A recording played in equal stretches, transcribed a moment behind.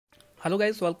Hello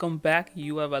guys, welcome back.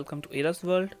 You are welcome to Era's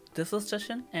World. This is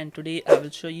Jashan and today I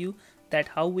will show you that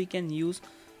how we can use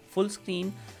full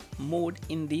screen mode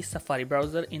in the Safari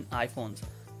browser in iPhones.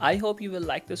 I hope you will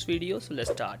like this video, so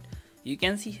let's start. You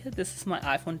can see here this is my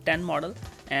iPhone 10 model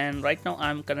and right now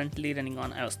I'm currently running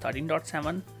on iOS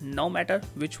 13.7. No matter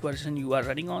which version you are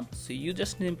running on, so you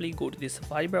just simply go to the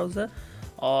Safari browser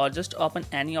or just open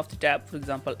any of the tab. For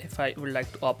example, if I would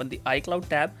like to open the iCloud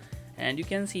tab, and you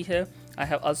can see here I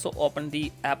have also opened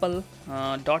the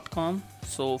apple.com.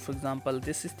 So for example,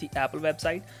 this is the Apple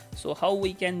website. So how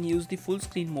we can use the full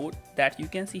screen mode, that you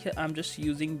can see here I'm just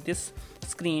using this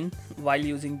screen while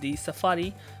using the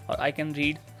Safari, or I can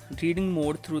reading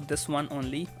mode through this one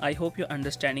only. I hope you're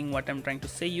understanding what I'm trying to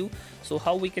say you. So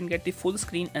how we can get the full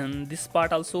screen in this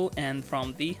part also and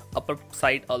from the upper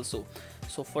side also.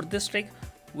 So for this trick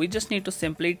we just need to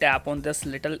simply tap on this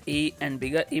little A and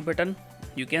bigger A button.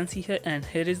 You can see here, and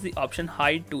here is the option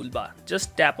hide toolbar.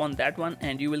 Just tap on that one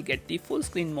and you will get the full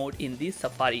screen mode in the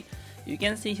Safari. You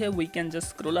can see here we can just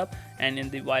scroll up, and in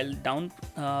the while down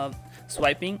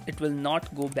swiping it will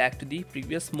not go back to the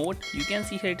previous mode. You can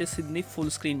see here it is in the full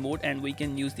screen mode and we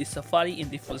can use the Safari in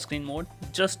the full screen mode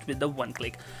just with the one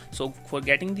click. So for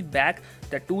getting the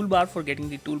toolbar, for getting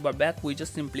the toolbar back, we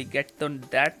just simply get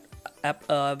that app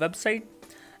website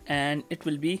and it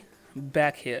will be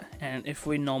back here. And if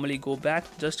we normally go back,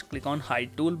 just click on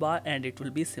hide toolbar and it will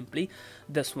be simply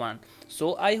this one.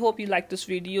 So I hope you like this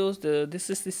video. This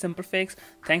is the simple fix.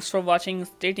 Thanks for watching.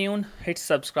 Stay tuned, hit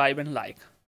subscribe and like.